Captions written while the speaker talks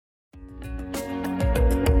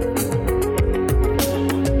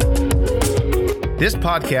This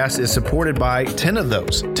podcast is supported by 10 of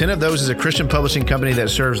Those. 10 of Those is a Christian publishing company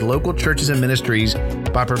that serves local churches and ministries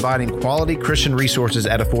by providing quality Christian resources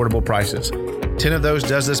at affordable prices. 10 of Those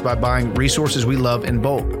does this by buying resources we love in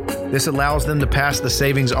bulk. This allows them to pass the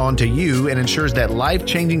savings on to you and ensures that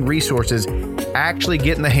life-changing resources actually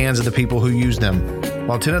get in the hands of the people who use them.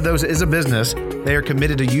 While 10 of Those is a business, they are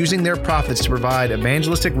committed to using their profits to provide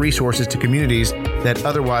evangelistic resources to communities that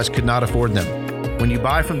otherwise could not afford them. When you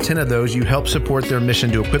buy from 10 of Those, you help support their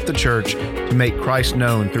mission to equip the church to make Christ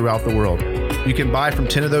known throughout the world. You can buy from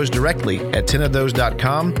 10 of Those directly at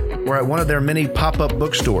 10ofthose.com or at one of their many pop-up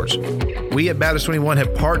bookstores. We at Baptist 21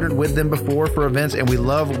 have partnered with them before for events, and we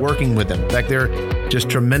love working with them. In fact, they're just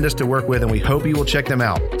tremendous to work with, and we hope you will check them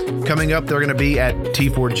out. Coming up, they're going to be at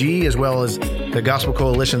T4G, as well as the Gospel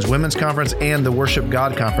Coalition's Women's Conference and the Worship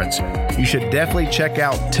God Conference. You should definitely check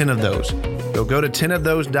out 10 of Those. So go to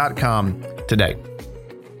 10ofthose.com today.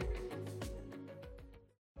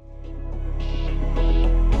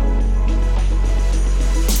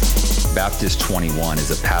 Baptist 21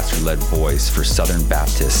 is a pastor-led voice for Southern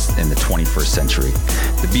Baptists in the 21st century.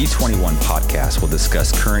 The B21 podcast will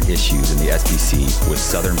discuss current issues in the SBC with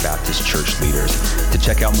Southern Baptist church leaders. To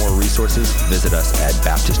check out more resources, visit us at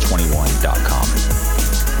Baptist21.com.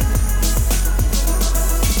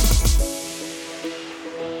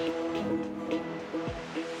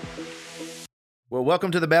 Well,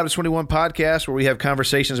 welcome to the Baptist 21 podcast, where we have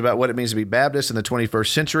conversations about what it means to be Baptist in the 21st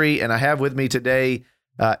century. And I have with me today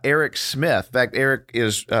Eric Smith. In fact, Eric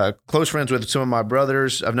is close friends with some of my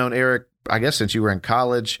brothers. I've known Eric, I guess, since you were in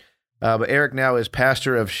college. But Eric now is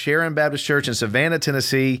pastor of Sharon Baptist Church in Savannah,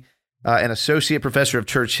 Tennessee, and associate professor of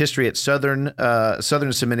church history at Southern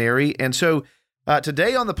Seminary. And so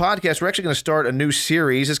today on the podcast, we're actually going to start a new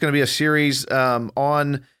series. It's going to be a series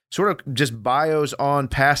on sort of just bios on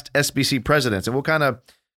past SBC presidents. And we'll kind of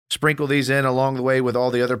sprinkle these in along the way with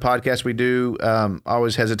all the other podcasts we do. I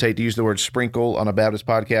always hesitate to use the word sprinkle on a Baptist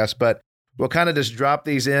podcast, but we'll kind of just drop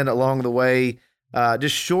these in along the way.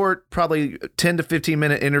 Just short, probably 10 to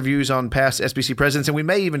 15-minute interviews on past SBC presidents. And we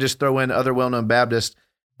may even just throw in other well-known Baptist,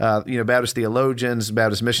 Baptist theologians,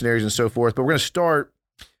 Baptist missionaries, and so forth. But we're going to start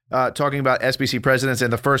talking about SBC presidents,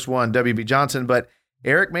 and the first one, W.B. Johnson. But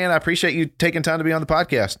Eric, man, I appreciate you taking time to be on the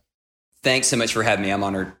podcast. Thanks so much for having me. I'm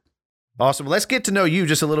honored. Awesome. Let's get to know you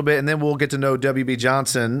just a little bit, and then we'll get to know W.B.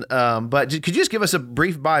 Johnson. But could you just give us a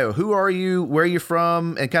brief bio? Who are you? Where are you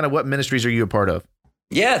from? And kind of what ministries are you a part of?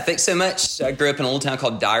 Yeah, thanks so much. I grew up in a little town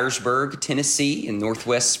called Dyersburg, Tennessee, in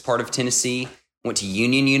northwest part of Tennessee. Went to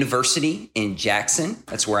Union University in Jackson.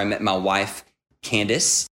 That's where I met my wife,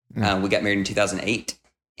 Candace. We got married in 2008.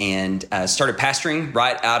 And started pastoring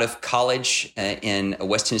right out of college in a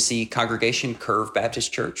West Tennessee congregation, Curve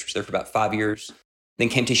Baptist Church. Was there for about 5 years. Then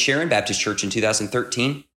came to Sharon Baptist Church in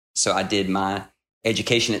 2013. So I did my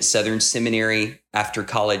education at Southern Seminary after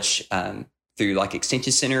college through like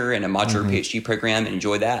Extension Center and a modular PhD program, and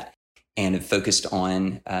enjoyed that. And have focused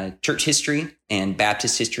on church history and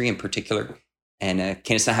Baptist history in particular. And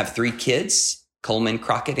Candace and I have 3 kids, Coleman,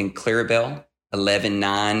 Crockett, and Clarabelle, 11,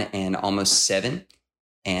 9, and almost 7.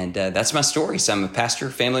 And that's my story. So I'm a pastor,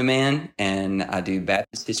 family man, and I do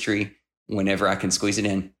Baptist history whenever I can squeeze it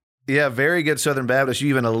in. Yeah, very good Southern Baptist. You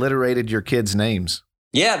even alliterated your kids' names.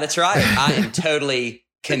 Yeah, that's right. I am totally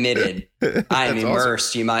committed. I am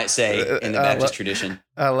immersed, awesome. You might say, in the Baptist tradition.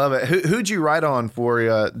 I love it. Who'd you write on for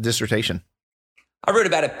your dissertation? I wrote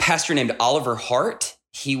about a pastor named Oliver Hart.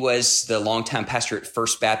 He was the longtime pastor at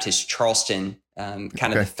First Baptist Charleston, kind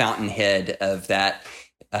of the fountainhead of that.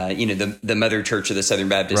 The mother church of the Southern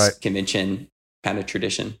Baptist Convention kind of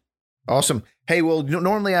tradition. Awesome. Hey, well,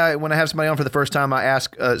 normally when I have somebody on for the first time, I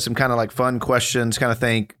ask some kind of like fun questions, kind of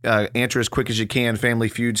think, answer as quick as you can, Family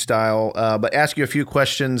Feud style, but ask you a few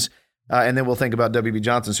questions, and then we'll think about W.B.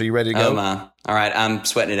 Johnson. So you ready to go? Oh, my. All right. I'm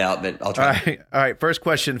sweating it out, but I'll try. All right. First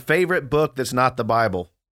question, favorite book that's not the Bible?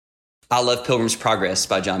 I love Pilgrim's Progress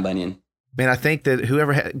by John Bunyan. Man, I think that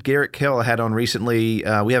whoever Garrett Kell had on recently,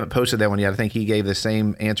 we haven't posted that one yet. I think he gave the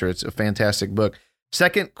same answer. It's a fantastic book.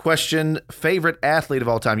 Second question, favorite athlete of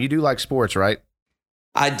all time. You do like sports, right?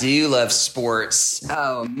 I do love sports.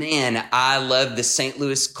 Oh, man, I love the St.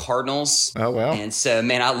 Louis Cardinals. Oh, wow. And so,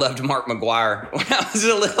 man, I loved Mark McGwire when I was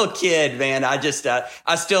a little kid, man. I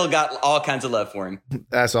still got all kinds of love for him.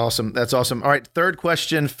 That's awesome. That's awesome. All right, third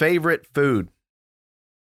question, favorite food.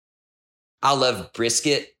 I love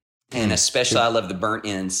brisket. And especially, I love the burnt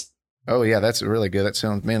ends. Oh, yeah, that's really good. That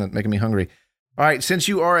sounds, man, that's making me hungry. All right, since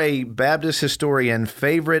you are a Baptist historian,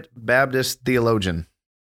 favorite Baptist theologian?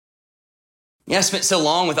 Yeah, I spent so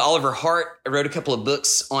long with Oliver Hart. I wrote a couple of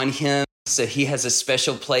books on him, so he has a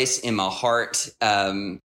special place in my heart.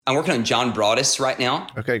 I'm working on John Broadus right now.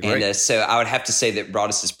 Okay, great. And so I would have to say that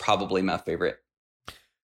Broadus is probably my favorite.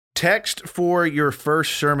 Text for your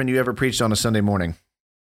first sermon you ever preached on a Sunday morning.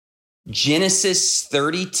 Genesis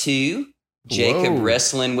 32, Jacob Whoa.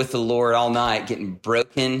 wrestling with the Lord all night, getting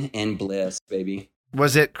broken and blessed, baby.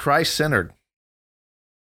 Was it Christ-centered?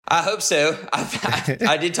 I hope so.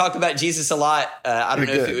 I did talk about Jesus a lot. I don't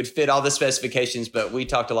know if it would fit all the specifications, but we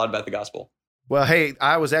talked a lot about the gospel. Well, hey,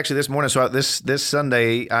 I was actually this morning, so this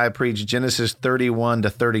Sunday, I preached Genesis 31 to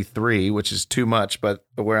 33, which is too much, but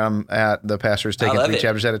where I'm at, the pastor is taking 3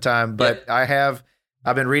 chapters at a time. But yep.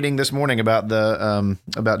 I've been reading this morning about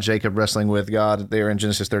about Jacob wrestling with God there in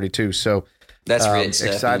Genesis 32. So that's rich.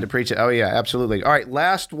 Excited to preach it. Oh yeah, absolutely. All right,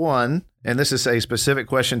 last one, and this is a specific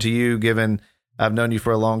question to you, given I've known you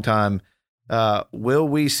for a long time. Will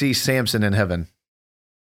we see Samson in heaven?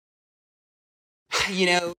 You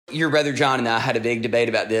know, your brother John and I had a big debate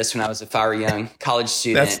about this when I was a fiery young college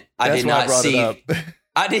student. I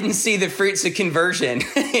didn't see the fruits of conversion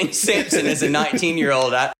in Samson as a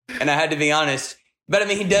 19-year-old. And I had to be honest. But I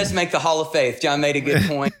mean, he does make the Hall of Faith. John made a good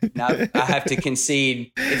point. I have to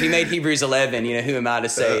concede. If he made Hebrews 11, who am I to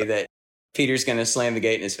say that Peter's going to slam the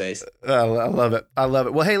gate in his face? I love it. I love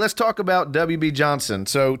it. Well, hey, let's talk about W.B. Johnson.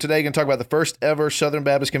 So today you're going to talk about the first ever Southern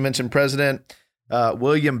Baptist Convention president,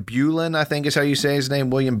 William Bullen, I think is how you say his name,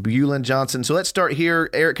 William Bullen Johnson. So let's start here.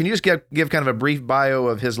 Eric, can you just give kind of a brief bio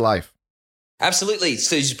of his life? Absolutely.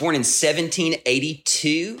 So he was born in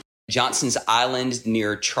 1782, Johnson's Island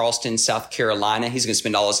near Charleston, South Carolina. He's going to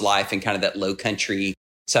spend all his life in kind of that low country,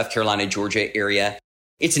 South Carolina, Georgia area.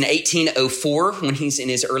 It's in 1804 when he's in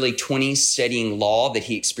his early 20s studying law that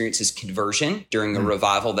he experiences conversion during a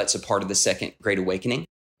revival that's a part of the Second Great Awakening.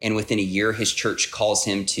 And within a year, his church calls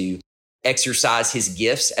him to exercise his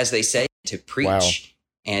gifts, as they say, to preach. Wow.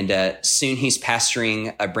 And soon he's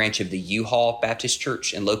pastoring a branch of the U-Haul Baptist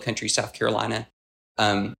Church in Low Country, South Carolina.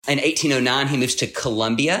 In 1809, he moves to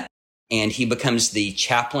Columbia, and he becomes the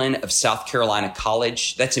chaplain of South Carolina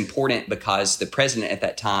College. That's important because the president at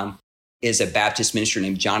that time is a Baptist minister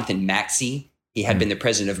named Jonathan Maxey. He had been the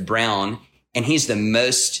president of Brown, and he's the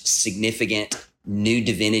most significant new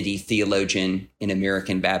divinity theologian in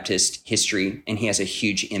American Baptist history, and he has a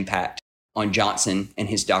huge impact on Johnson and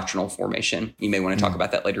his doctrinal formation. You may want to talk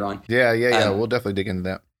about that later on. Yeah. We'll definitely dig into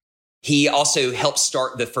that. He also helped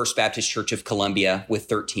start the First Baptist Church of Columbia with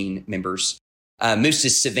 13 members. Moves to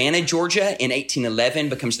Savannah, Georgia in 1811,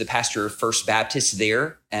 becomes the pastor of First Baptist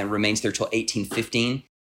there and remains there till 1815.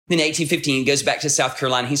 Then in 1815, goes back to South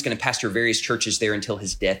Carolina. He's going to pastor various churches there until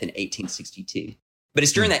his death in 1862. But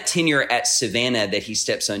it's during that tenure at Savannah that he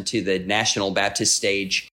steps onto the national Baptist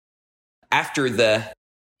stage. After the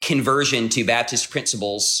conversion to Baptist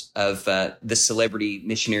principles of the celebrity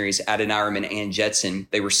missionaries Adoniram and Ann Judson,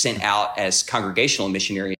 they were sent out as congregational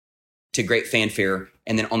missionaries to great fanfare.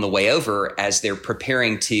 And then on the way over, as they're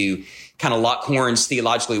preparing to kind of lock horns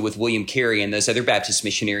theologically with William Carey and those other Baptist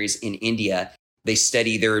missionaries in India, they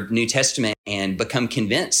study their New Testament and become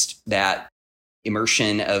convinced that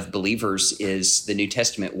immersion of believers is the New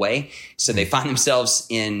Testament way. So they find themselves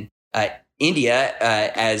in India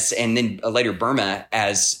and then later Burma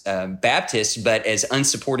as Baptists, but as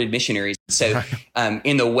unsupported missionaries. So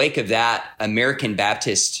in the wake of that, American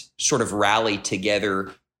Baptists sort of rally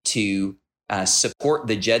together to support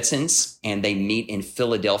the Judsons, and they meet in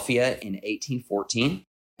Philadelphia in 1814.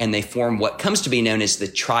 And they form what comes to be known as the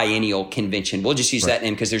Triennial Convention. We'll just use that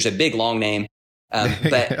name because there's a big, long name.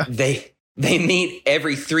 But they meet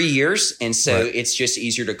every 3 years. And so it's just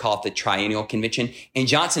easier to call it the Triennial Convention. And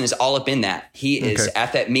Johnson is all up in that. He is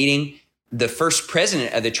at that meeting. The first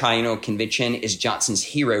president of the Triennial Convention is Johnson's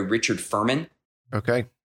hero, Richard Furman. Okay.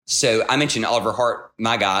 So I mentioned Oliver Hart,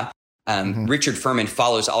 my guy. Richard Furman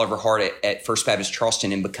follows Oliver Hart at First Baptist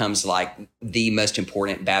Charleston and becomes like the most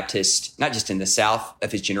important Baptist, not just in the South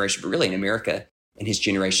of his generation, but really in America in his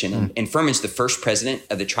generation. And Furman's the first president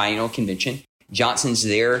of the Triennial Convention. Johnson's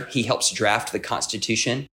there. He helps draft the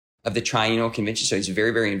Constitution of the Triennial Convention. So he's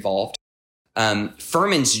very, very involved.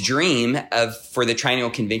 Furman's dream for the Triennial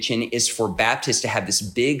Convention is for Baptists to have this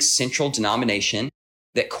big central denomination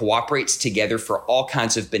that cooperates together for all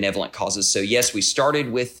kinds of benevolent causes. So yes, we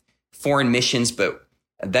started with foreign missions, but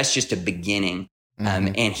that's just a beginning.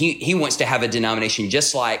 And he wants to have a denomination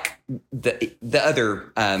just like the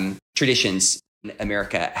other traditions in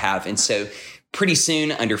America have. And so pretty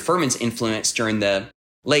soon, under Furman's influence during the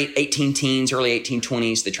late 18-teens, early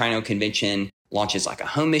 1820s, the Triennial Convention launches like a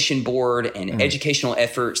home mission board and educational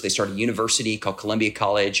efforts. They start a university called Columbia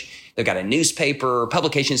College. They've got a newspaper,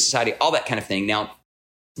 publication society, all that kind of thing. Now,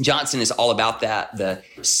 Johnson is all about that. The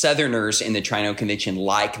Southerners in the Triennial Convention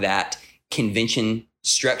like that convention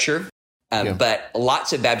structure. But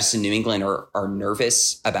lots of Baptists in New England are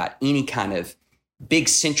nervous about any kind of big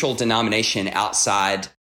central denomination outside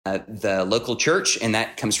the local church. And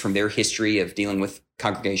that comes from their history of dealing with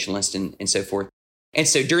Congregationalists and so forth. And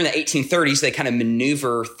so during the 1830s, they kind of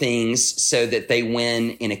maneuver things so that they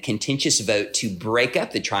win in a contentious vote to break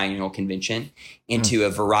up the Triennial Convention into a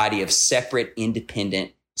variety of separate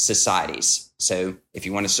independent societies. So if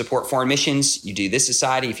you want to support foreign missions, you do this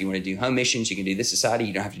society. If you want to do home missions, you can do this society.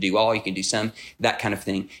 You don't have to do all, you can do some, that kind of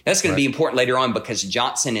thing. That's going to be important later on because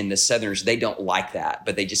Johnson and the Southerners, they don't like that,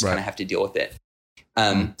 but they just kind of have to deal with it.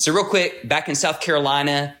 So real quick, back in South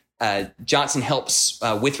Carolina, Johnson helps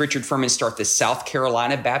with Richard Furman start the South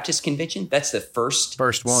Carolina Baptist Convention. That's the first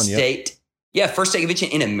one, state. First state convention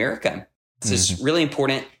in America. This is really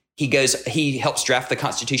important. He helps draft the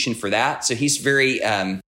Constitution for that. So he's very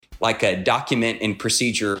like a document and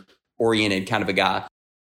procedure oriented kind of a guy.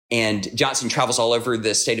 And Johnson travels all over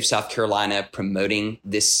the state of South Carolina promoting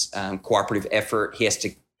this cooperative effort. He has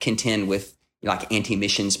to contend with like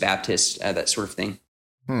anti-missions Baptists, that sort of thing.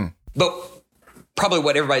 But probably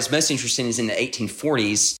what everybody's most interested in is in the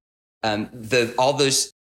 1840s, all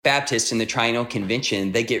those Baptists in the Triennial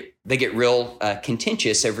Convention, they get real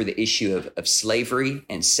contentious over the issue of slavery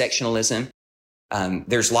and sectionalism.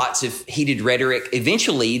 There's lots of heated rhetoric.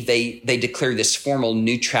 Eventually, they declare this formal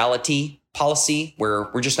neutrality policy where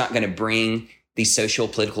we're just not going to bring these social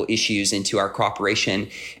political issues into our cooperation.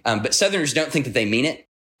 But Southerners don't think that they mean it.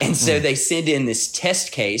 And so they send in this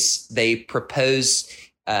test case. They propose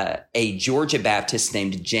a Georgia Baptist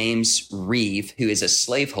named James Reeve, who is a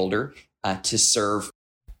slaveholder, to serve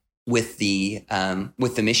with the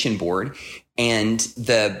mission board, and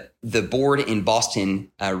the board in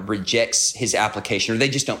Boston rejects his application, or they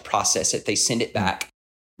just don't process it. They send it back.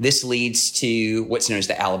 This leads to what's known as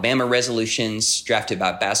the Alabama Resolutions, drafted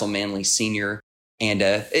by Basil Manley Sr. And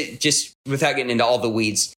just without getting into all the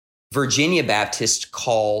weeds, Virginia Baptists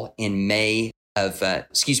call in March of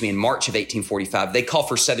 1845, they call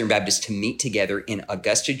for Southern Baptists to meet together in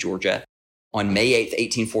Augusta, Georgia on May 8th,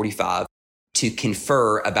 1845, to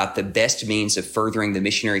confer about the best means of furthering the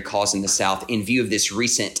missionary cause in the South in view of this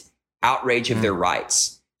recent outrage of their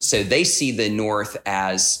rights. So they see the North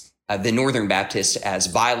as the Northern Baptists as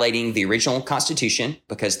violating the original Constitution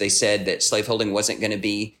because they said that slaveholding wasn't going to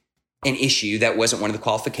be an issue. That wasn't one of the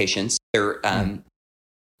qualifications. They're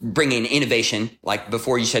bringing innovation, like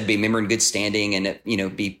before you said be a member in good standing and,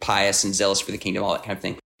 be pious and zealous for the kingdom, all that kind of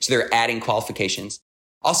thing. So they're adding qualifications.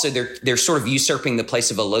 Also, they're sort of usurping the place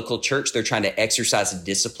of a local church. They're trying to exercise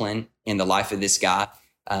discipline in the life of this guy,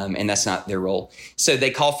 and that's not their role. So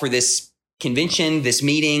they call for this convention, this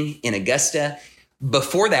meeting in Augusta.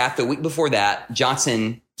 Before that, the week before that,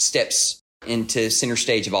 Johnson steps into center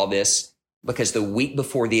stage of all this because the week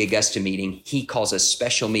before the Augusta meeting, he calls a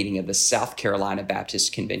special meeting of the South Carolina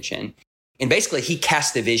Baptist Convention. And basically, he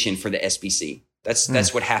casts the vision for the SBC.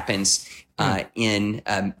 That's what happens in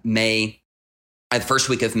May, the first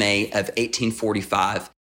week of May of 1845.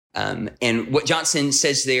 And what Johnson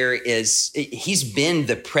says there is he's been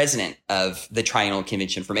the president of the Triennial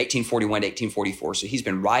Convention from 1841 to 1844. So he's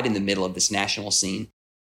been right in the middle of this national scene.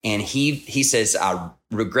 And he says, I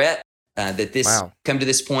regret that this come to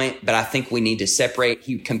this point, but I think we need to separate.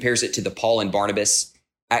 He compares it to the Paul and Barnabas,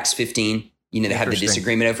 Acts 15. They have the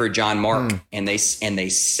disagreement over John Mark, and they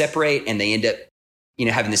separate, and they end up,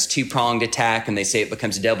 having this two-pronged attack, and they say it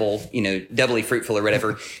becomes doubly fruitful or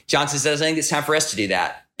whatever. Johnson says, I think it's time for us to do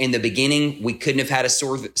that. In the beginning, we couldn't have had a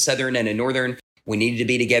Southern and a Northern. We needed to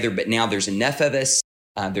be together, but now there's enough of us.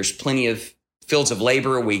 There's plenty of fields of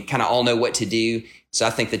labor. We kind of all know what to do. So I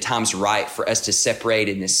think the time's right for us to separate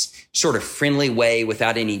in this sort of friendly way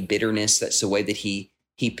without any bitterness. That's the way that he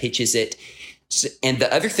pitches it. So, and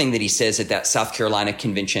the other thing that he says at that South Carolina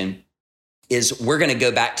convention is we're going to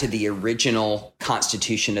go back to the original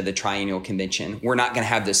constitution of the Triennial Convention. We're not going to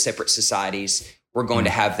have those separate societies. We're going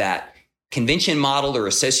to have that convention model or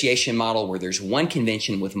association model where there's one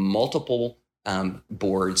convention with multiple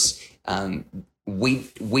boards.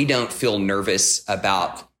 We don't feel nervous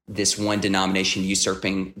about this one denomination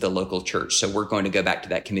usurping the local church. So we're going to go back to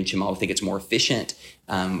that convention model. We think it's more efficient.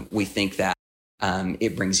 We think that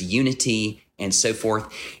it brings unity and so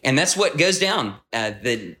forth. And that's what goes down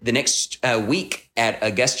the next week at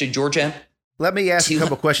Augusta, Georgia. Let me ask a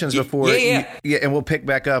couple questions before, and we'll pick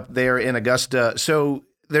back up there in Augusta. So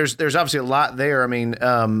there's obviously a lot there. I mean,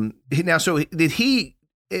 did he,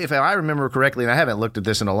 if I remember correctly, and I haven't looked at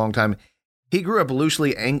this in a long time, he grew up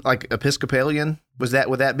loosely like Episcopalian. Would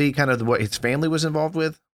that be kind of what his family was involved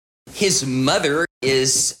with? His mother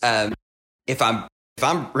is, if I'm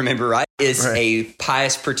remember right, is a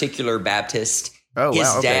pious particular Baptist, Oh, his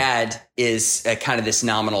wow. Okay. dad is kind of this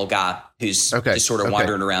nominal guy who's just sort of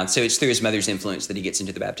wandering around. So it's through his mother's influence that he gets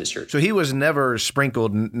into the Baptist church. So he was never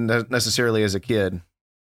sprinkled necessarily as a kid.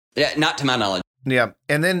 Yeah, not to my knowledge. Yeah.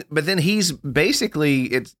 But then he's basically,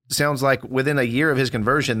 it sounds like within a year of his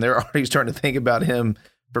conversion, they're already starting to think about him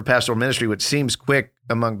for pastoral ministry, which seems quick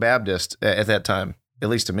among Baptists at that time, at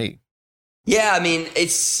least to me. Yeah. I mean,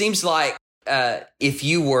 it seems like if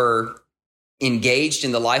you were engaged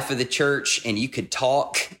in the life of the church and you could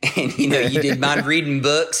talk and, you didn't mind reading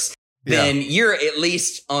books, then you're at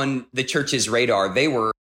least on the church's radar. They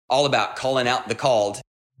were all about calling out the called.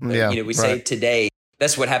 We say today,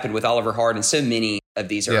 that's what happened with Oliver Hard and so many of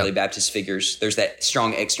these early Baptist figures. There's that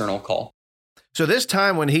strong external call. So this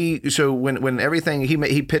time when everything,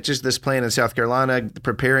 he pitches this plan in South Carolina,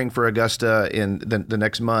 preparing for Augusta in the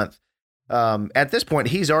next month. At this point,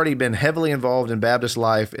 he's already been heavily involved in Baptist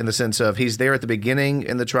life in the sense of he's there at the beginning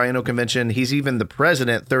in the Triennial Convention. He's even the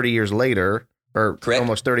president 30 years later, or Correct.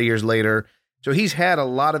 Almost 30 years later. So he's had a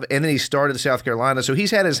lot of, and then he started South Carolina. So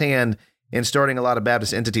he's had his hand in starting a lot of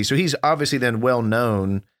Baptist entities. So he's obviously then well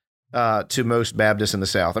known to most Baptists in the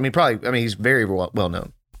South. He's very well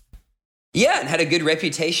known. Yeah, and had a good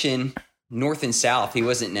reputation north and south. He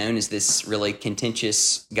wasn't known as this really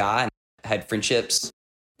contentious guy. Had friendships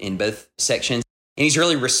in both sections. And he's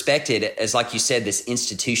really respected as, like you said, this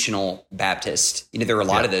institutional Baptist. There were a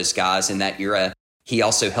lot of those guys in that era. He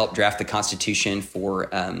also helped draft the Constitution for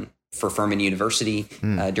Furman University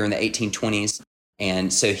during the 1820s.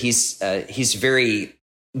 And so he's very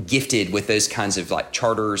gifted with those kinds of like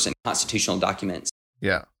charters and constitutional documents.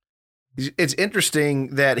 Yeah. It's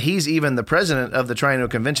interesting that he's even the president of the Triennial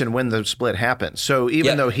Convention when the split happened. So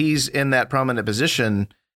even though he's in that prominent position,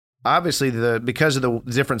 obviously because of the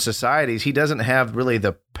different societies, he doesn't have really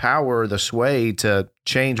the power, the sway to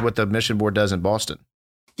change what the mission board does in Boston.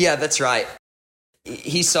 Yeah, that's right.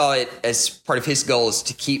 He saw it as part of his goal is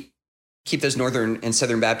to keep those Northern and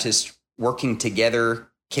Southern Baptists working together.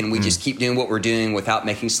 Can we just keep doing what we're doing without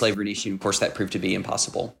making slavery an issue? Of course, that proved to be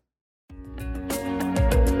impossible.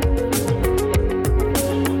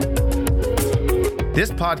 This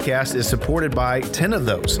podcast is supported by 10 of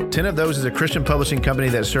Those. 10 of Those is a Christian publishing company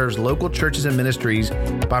that serves local churches and ministries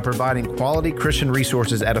by providing quality Christian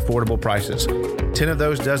resources at affordable prices. 10 of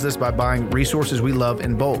Those does this by buying resources we love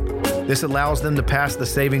in bulk. This allows them to pass the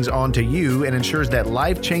savings on to you and ensures that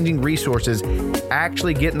life-changing resources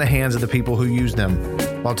actually get in the hands of the people who use them.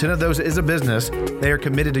 While 10 of Those is a business, they are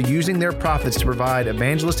committed to using their profits to provide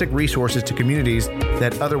evangelistic resources to communities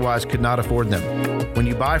that otherwise could not afford them. When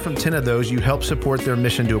you buy from 10 of Those, you help support their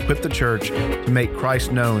mission to equip the church to make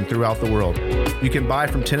Christ known throughout the world. You can buy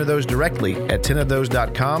from 10 of Those directly at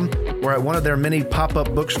 10ofthose.com or at one of their many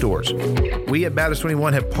pop-up bookstores. We at Baptist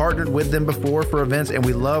 21 have partnered with them before for events, and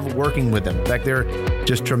we love working with them. In fact, they're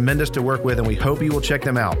just tremendous to work with, and we hope you will check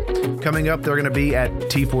them out. Coming up, they're going to be at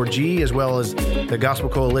T4G as well as the Gospel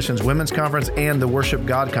Coalition's Women's Conference and the Worship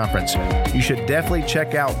God Conference. You should definitely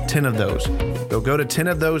check out 10 of Those. So go to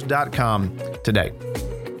 10ofthose.com today.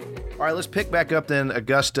 All right, let's pick back up then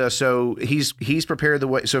Augusta. So he's prepared the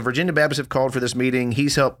way. So Virginia Baptists have called for this meeting.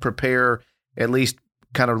 He's helped prepare, at least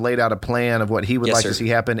kind of laid out a plan of what he would like to see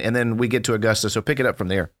happen. And then we get to Augusta. So pick it up from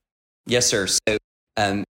there. Yes, sir. So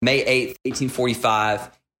May 8th, 1845,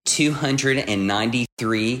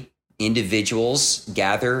 293 individuals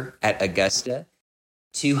gather at Augusta.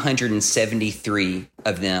 273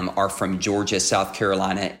 of them are from Georgia, South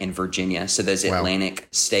Carolina, and Virginia. So those Atlantic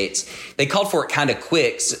states. They called for it kind of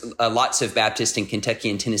quick. Lots of Baptists in Kentucky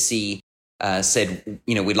and Tennessee said,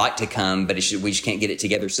 we'd like to come, but we just can't get it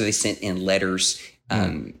together. So they sent in letters.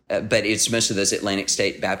 But it's most of those Atlantic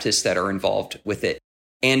state Baptists that are involved with it.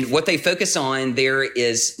 And what they focus on there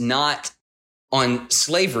is not on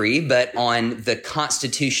slavery, but on the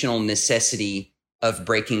constitutional necessity of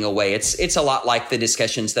breaking away. It's a lot like the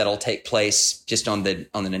discussions that'll take place just on the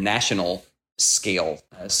national scale.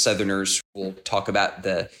 Southerners will talk about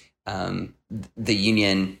the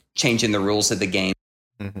Union changing the rules of the game.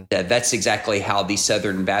 That's exactly how the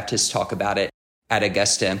Southern Baptists talk about it at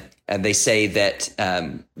Augusta. They say that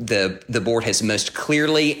the board has most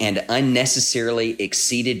clearly and unnecessarily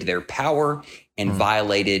exceeded their power and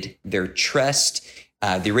violated their trust.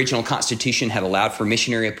 The original Constitution had allowed for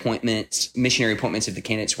missionary appointments if the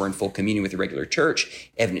candidates were in full communion with the regular church,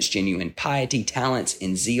 evidenced genuine piety, talents,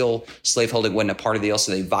 and zeal. Slaveholding wasn't a part of the deal,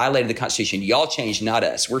 so they violated the Constitution. Y'all changed, not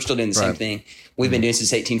us. We're still doing the same thing. We've been doing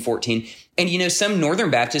since 1814. And, some Northern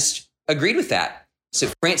Baptists agreed with that. So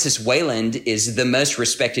Francis Wayland is the most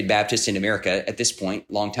respected Baptist in America at this point,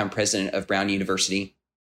 longtime president of Brown University.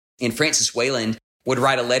 And Francis Wayland would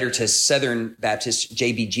write a letter to Southern Baptist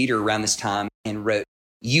J.B. Jeter around this time and wrote,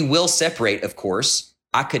 "You will separate, of course.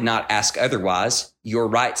 I could not ask otherwise. Your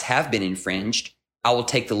rights have been infringed. I will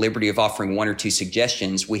take the liberty of offering one or two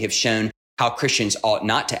suggestions. We have shown how Christians ought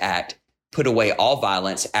not to act. Put away all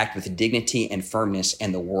violence, act with dignity and firmness,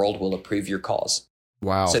 and the world will approve your cause."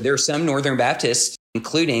 Wow. So there are some Northern Baptists,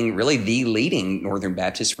 including really the leading Northern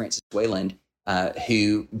Baptist, Francis Wayland,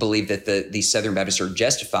 who believe that the Southern Baptists are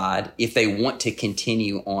justified if they want to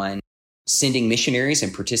continue on sending missionaries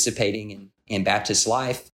and participating in Baptist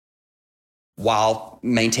life while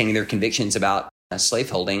maintaining their convictions about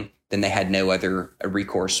slaveholding. Then they had no other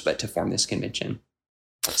recourse but to form this convention.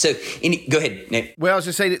 So go ahead, Nick. Well, I was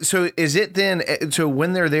just saying, so is it then, so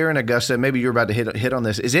when they're there in Augusta, maybe you're about to hit on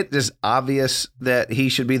this, is it just obvious that he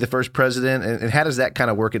should be the first president? And how does that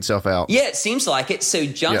kind of work itself out? Yeah, it seems like it. So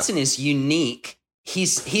Johnson is unique.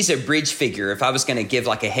 He's a bridge figure. If I was going to give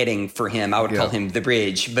like a heading for him, I would call him the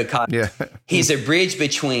bridge, because he's a bridge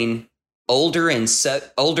between older and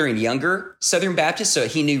younger Southern Baptists. So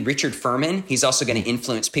he knew Richard Furman. He's also going to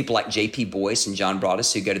influence people like J.P. Boyce and John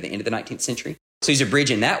Broadus, who go to the end of the 19th century. So he's a bridge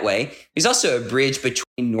in that way. He's also a bridge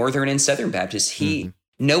between Northern and Southern Baptists.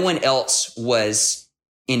 No one else was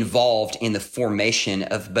involved in the formation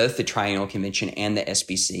of both the Triennial Convention and the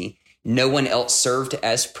SBC. No one else served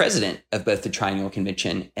as president of both the Triennial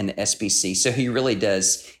Convention and the SBC. So he really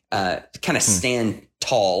does kind of stand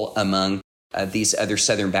tall among these other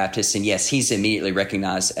Southern Baptists. And yes, he's immediately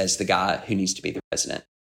recognized as the guy who needs to be the president.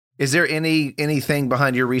 Is there anything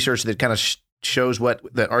behind your research that kind of shows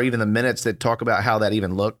that, or even the minutes that talk about how that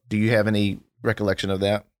even looked? Do you have any recollection of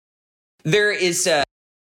that? There is,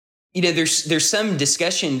 there's some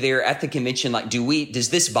discussion there at the convention. Like, does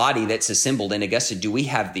this body that's assembled in Augusta, do we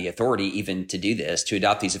have the authority even to do this, to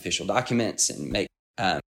adopt these official documents and make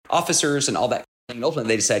officers and all that? And ultimately,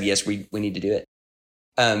 they decided, yes, we need to do it.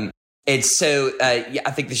 And so,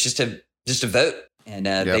 I think there's just a vote. And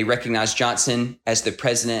they recognize Johnson as the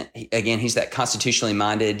president. Again, he's that constitutionally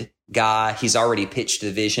minded guy. He's already pitched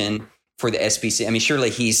the vision for the SBC. I mean, surely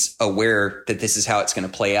he's aware that this is how it's going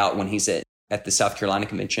to play out when he's at the South Carolina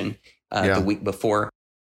Convention the week before.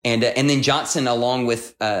 And then Johnson, along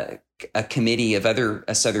with a committee of other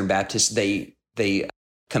Southern Baptists, they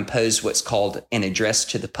compose what's called an address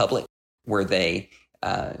to the public, where they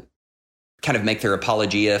kind of make their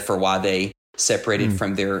apologia for why they separated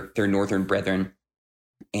from their Northern brethren.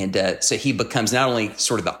 And so he becomes not only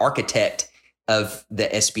sort of the architect of the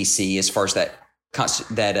SBC as far as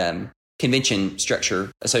that convention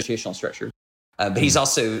structure, associational structure, but he's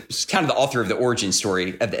also kind of the author of the origin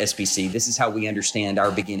story of the SBC. This is how we understand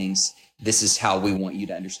our beginnings. This is how we want you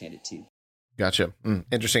to understand it too. Gotcha.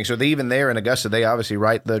 Interesting. So even there in Augusta, they obviously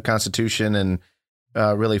write the Constitution and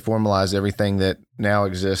really formalize everything that now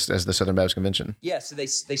exists as the Southern Baptist Convention. Yeah, so they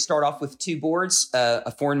start off with two boards,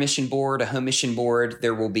 a foreign mission board, a home mission board.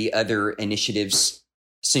 There will be other initiatives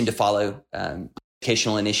soon to follow,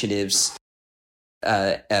 educational initiatives,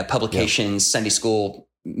 publications, Sunday school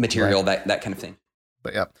material, that kind of thing.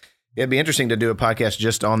 But yeah, it'd be interesting to do a podcast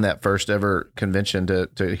just on that first ever convention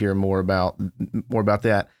to hear more about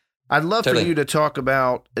that. I'd love for you to talk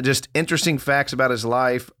about just interesting facts about his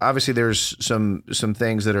life. Obviously, there's some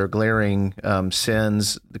things that are glaring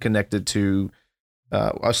sins connected to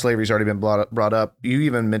slavery's already been brought up. You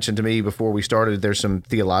even mentioned to me before we started there's some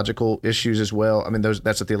theological issues as well. I mean,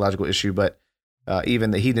 that's a theological issue, but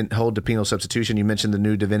even that he didn't hold to penal substitution. You mentioned the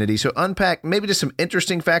new divinity. So unpack maybe just some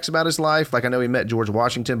interesting facts about his life. Like I know he met George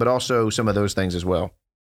Washington, but also some of those things as well.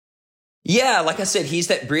 Yeah, like I said, he's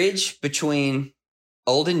that bridge between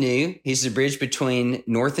old and new. He's the bridge between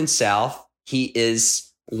North and South. He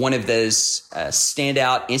is one of those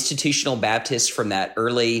standout institutional Baptists from that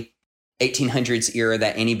early 1800s era,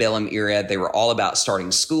 that antebellum era. They were all about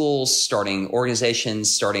starting schools, starting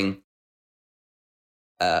organizations, starting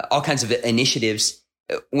all kinds of initiatives.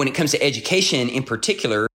 When it comes to education in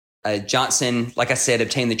particular, Johnson, like I said,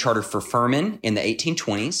 obtained the charter for Furman in the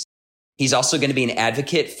 1820s. He's also going to be an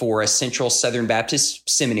advocate for a Central Southern Baptist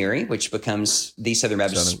Seminary, which becomes the Southern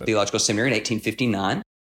Baptist Theological Seminary in 1859.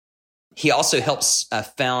 He also helps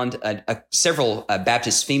found several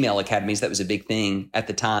Baptist female academies. That was a big thing at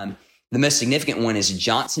the time. The most significant one is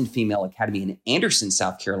Johnson Female Academy in Anderson,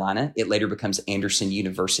 South Carolina. It later becomes Anderson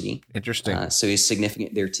University. Interesting. So he's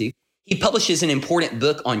significant there too. He publishes an important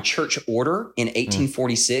book on church order in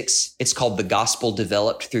 1846. It's called The Gospel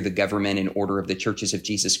Developed Through the Government and Order of the Churches of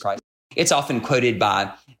Jesus Christ. It's often quoted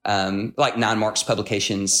by like Nine Marks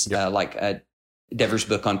publications, like Dever's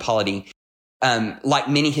book on polity. Like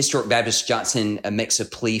many historic Baptists, Johnson makes a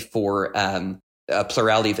plea for a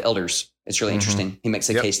plurality of elders It's really interesting. He makes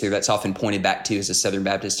a case there that's often pointed back to as a Southern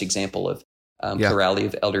Baptist example of plurality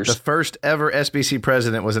of elders. The first ever SBC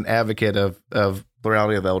president was an advocate of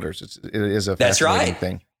plurality of elders. It is a that's fascinating right.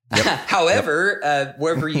 thing. Yep. However,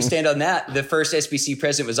 wherever you stand on that, the first SBC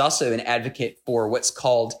president was also an advocate for what's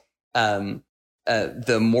called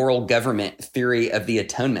the moral government theory of the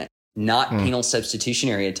atonement, not penal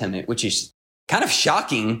substitutionary atonement, which is kind of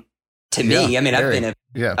shocking to me. I mean,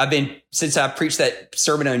 I've been since I preached that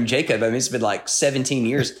sermon on Jacob. I mean, it's been like 17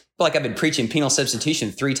 years. I feel like I've been preaching penal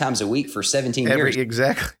substitution 3 times a week for 17 years.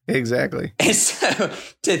 Exactly. And so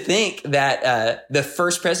to think that the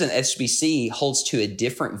first president of SBC holds to a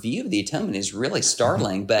different view of the atonement is really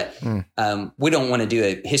startling. But we don't want to do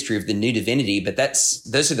a history of the new divinity. But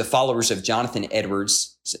those are the followers of Jonathan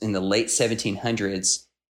Edwards in the late 1700s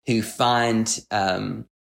who find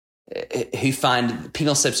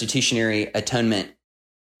penal substitutionary atonement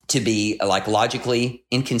to be like logically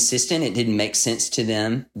inconsistent. It didn't make sense to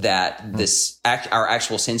them that our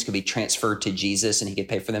actual sins could be transferred to Jesus and he could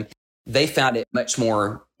pay for them. They found it much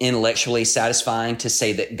more intellectually satisfying to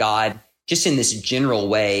say that God, just in this general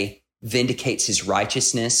way, vindicates his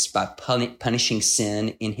righteousness by punishing sin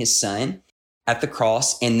in his son at the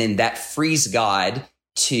cross. And then that frees God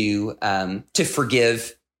to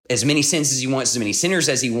forgive as many sins as he wants, as many sinners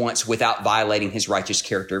as he wants, without violating his righteous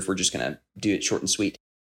character, if we're just going to do it short and sweet.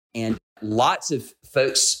 And lots of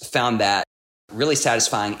folks found that really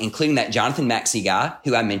satisfying, including that Jonathan Maxey guy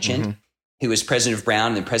who I mentioned, who was president of Brown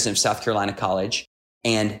and then president of South Carolina College.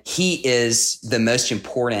 And he is the most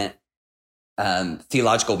important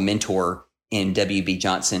theological mentor in W.B.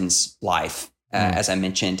 Johnson's life, as I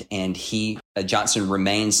mentioned. And Johnson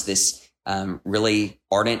remains this really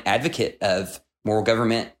ardent advocate of moral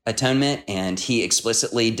government atonement, and he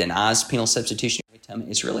explicitly denies penal substitutionary atonement.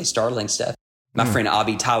 It's really startling stuff. My friend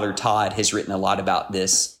Abby Tyler Todd has written a lot about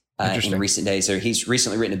this in recent days. He's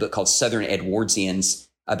recently written a book called Southern Edwardsians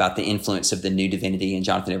about the influence of the new divinity and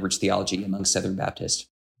Jonathan Edwards theology among Southern Baptists.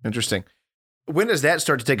 Interesting. When does that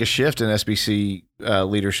start to take a shift in SBC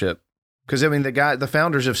leadership? Because I mean, the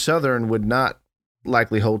founders of Southern would not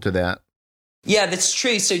likely hold to that. Yeah, that's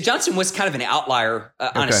true. So Johnson was kind of an outlier,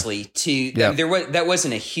 honestly. That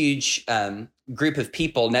wasn't a huge group of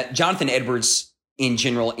people. Now, Jonathan Edwards, in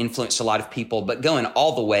general, influenced a lot of people, but going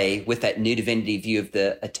all the way with that new divinity view of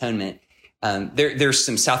the atonement, there's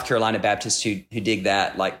some South Carolina Baptists who dig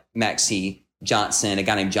that, like Maxey, Johnson, a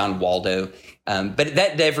guy named John Waldo. But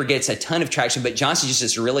that never gets a ton of traction. But Johnson's just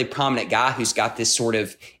this really prominent guy who's got this sort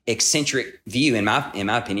of eccentric view. In my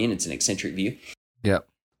opinion, it's an eccentric view. Yeah.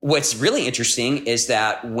 What's really interesting is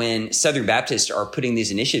that when Southern Baptists are putting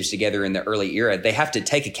these initiatives together in the early era, they have to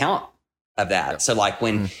take account of that. Yep. So like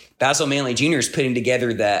when Basil Manley Jr. is putting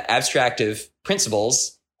together the abstract of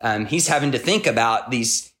principles, he's having to think about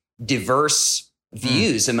these diverse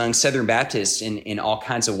views among Southern Baptists in all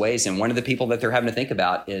kinds of ways. And one of the people that they're having to think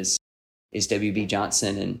about is W.B.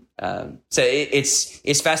 Johnson. And so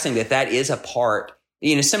it's fascinating that is a part,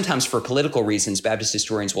 sometimes for political reasons, Baptist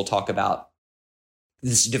historians will talk about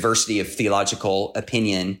this diversity of theological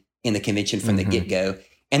opinion in the convention from the get-go.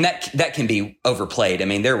 And that can be overplayed. I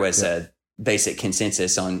mean, there was a basic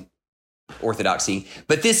consensus on orthodoxy,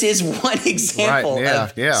 but this is one example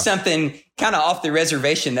of something kind of off the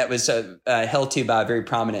reservation that was held to by a very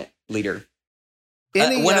prominent leader. Go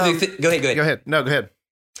ahead. No, go ahead.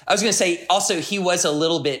 I was going to say also, he was a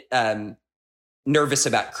little bit nervous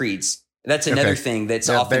about creeds. That's another thing that's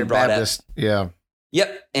often brought Baptist, up. Yeah.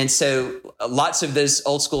 Yep. And so lots of those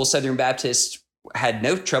old school Southern Baptists had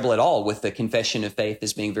no trouble at all with the confession of faith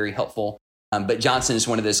as being very helpful. But Johnson is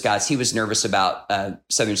one of those guys. He was nervous about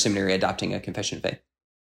Southern Seminary adopting a confession of faith.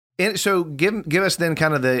 And so give us then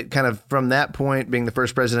kind of from that point, being the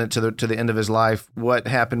first president to the end of his life, what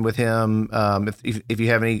happened with him, if you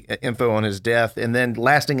have any info on his death, and then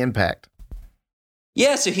lasting impact.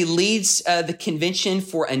 Yeah, so he leads the convention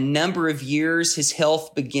for a number of years. His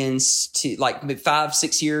health begins to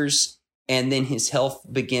 5-6 years, and then his health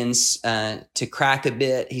begins to crack a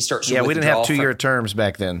bit. He starts to we didn't have 2-year terms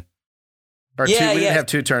back then. We didn't have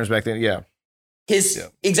 2 terms back then. Yeah.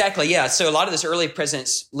 Exactly, yeah. So a lot of those early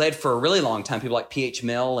presidents led for a really long time. People like P.H.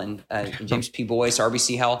 Mill and James P. Boyce,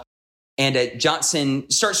 R.B.C. Howell. And Johnson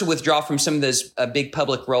starts to withdraw from some of those big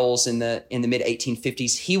public roles in the mid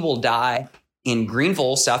 1850s. He will die in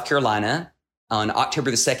Greenville, South Carolina, on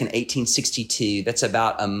October the 2nd, 1862. That's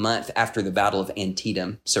about a month after the Battle of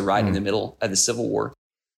Antietam, so right in the middle of the Civil War.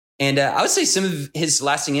 And I would say some of his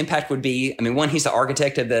lasting impact would be, one, he's the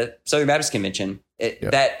architect of the Southern Baptist Convention.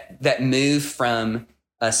 That move from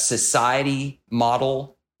a society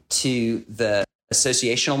model to the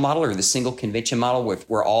associational model or the single convention model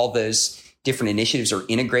where all those different initiatives are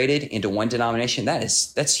integrated into one denomination,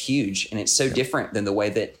 that's huge. And it's so different than the way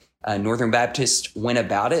that Northern Baptist went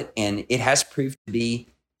about it. And it has proved to be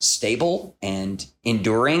stable and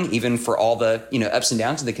enduring, even for all the ups and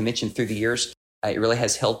downs of the convention through the years. It really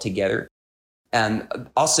has held together.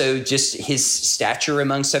 Also, just his stature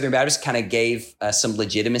among Southern Baptists kind of gave some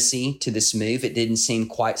legitimacy to this move. It didn't seem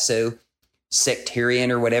quite so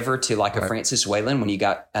sectarian or whatever to like a Francis Wayland when you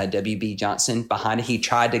got W.B. Johnson behind it. He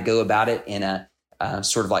tried to go about it in a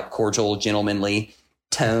sort of like cordial, gentlemanly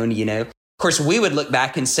tone, Of course, we would look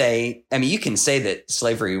back and say, I mean, you can say that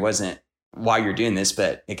slavery wasn't why you're doing this,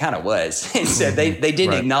 but it kind of was. And so they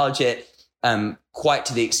didn't acknowledge it quite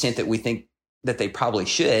to the extent that we think that they probably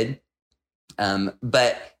should.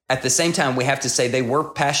 But at the same time, we have to say they were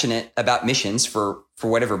passionate about missions for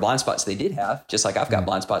whatever blind spots they did have, just like I've got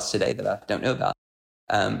blind spots today that I don't know about.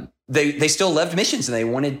 They still loved missions and they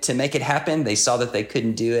wanted to make it happen. They saw that they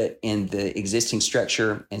couldn't do it in the existing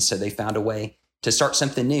structure. And so they found a way to start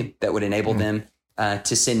something new that would enable them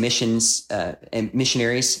to send missions and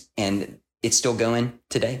missionaries. And it's still going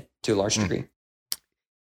today to a large degree.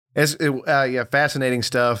 Fascinating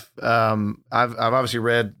stuff. I've obviously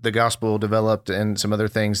read The Gospel Developed and some other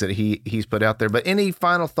things that he's put out there. But any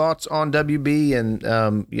final thoughts on WB? And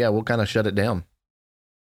we'll kind of shut it down.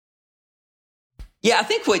 Yeah, I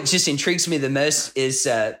think what just intrigues me the most is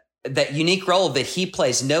that unique role that he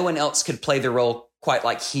plays. No one else could play the role quite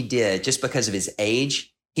like he did, just because of his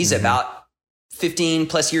age. He's about 15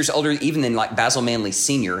 plus years older, even than like Basil Manley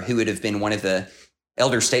Sr., who would have been one of the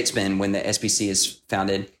elder statesmen when the SBC is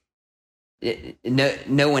founded.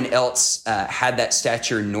 No one else had that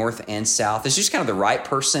stature north and south. It's just kind of the right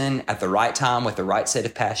person at the right time with the right set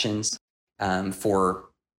of passions for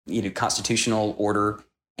constitutional order,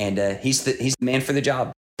 and he's the man for the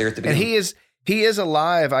job there at the beginning. And he is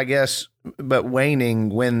alive, I guess, but waning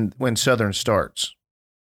when Southern starts.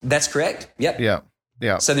 That's correct. Yep.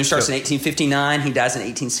 Yeah. Southern starts in 1859. He dies in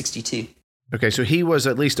 1862. Okay, so he was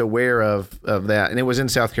at least aware of that, and it was in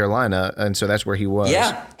South Carolina, and so that's where he was.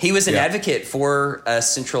 Yeah, he was an advocate for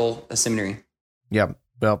Central Seminary. Yeah,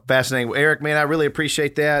 well, fascinating. Well, Eric, man, I really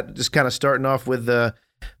appreciate that. Just kind of starting off with the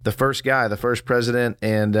first guy, the first president,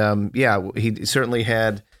 and he certainly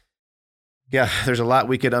had. Yeah, there's a lot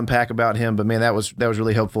we could unpack about him, but man, that was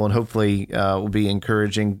really helpful, and hopefully will be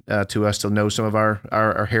encouraging to us to know some of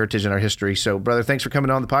our heritage and our history. So, brother, thanks for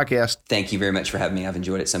coming on the podcast. Thank you very much for having me. I've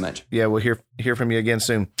enjoyed it so much. Yeah, we'll hear from you again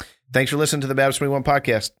soon. Thanks for listening to the Baptist 21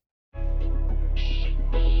 podcast.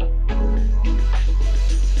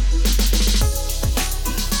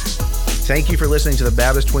 Thank you for listening to the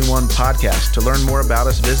Baptist 21 podcast. To learn more about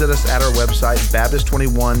us, visit us at our website,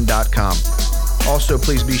 Baptist21.com. Also,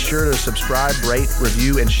 please be sure to subscribe, rate,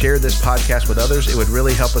 review, and share this podcast with others. It would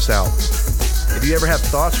really help us out. If you ever have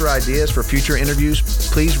thoughts or ideas for future interviews,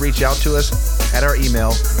 please reach out to us at our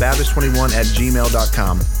email,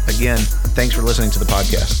 Baptist21@gmail.com. Again, thanks for listening to the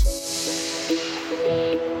podcast.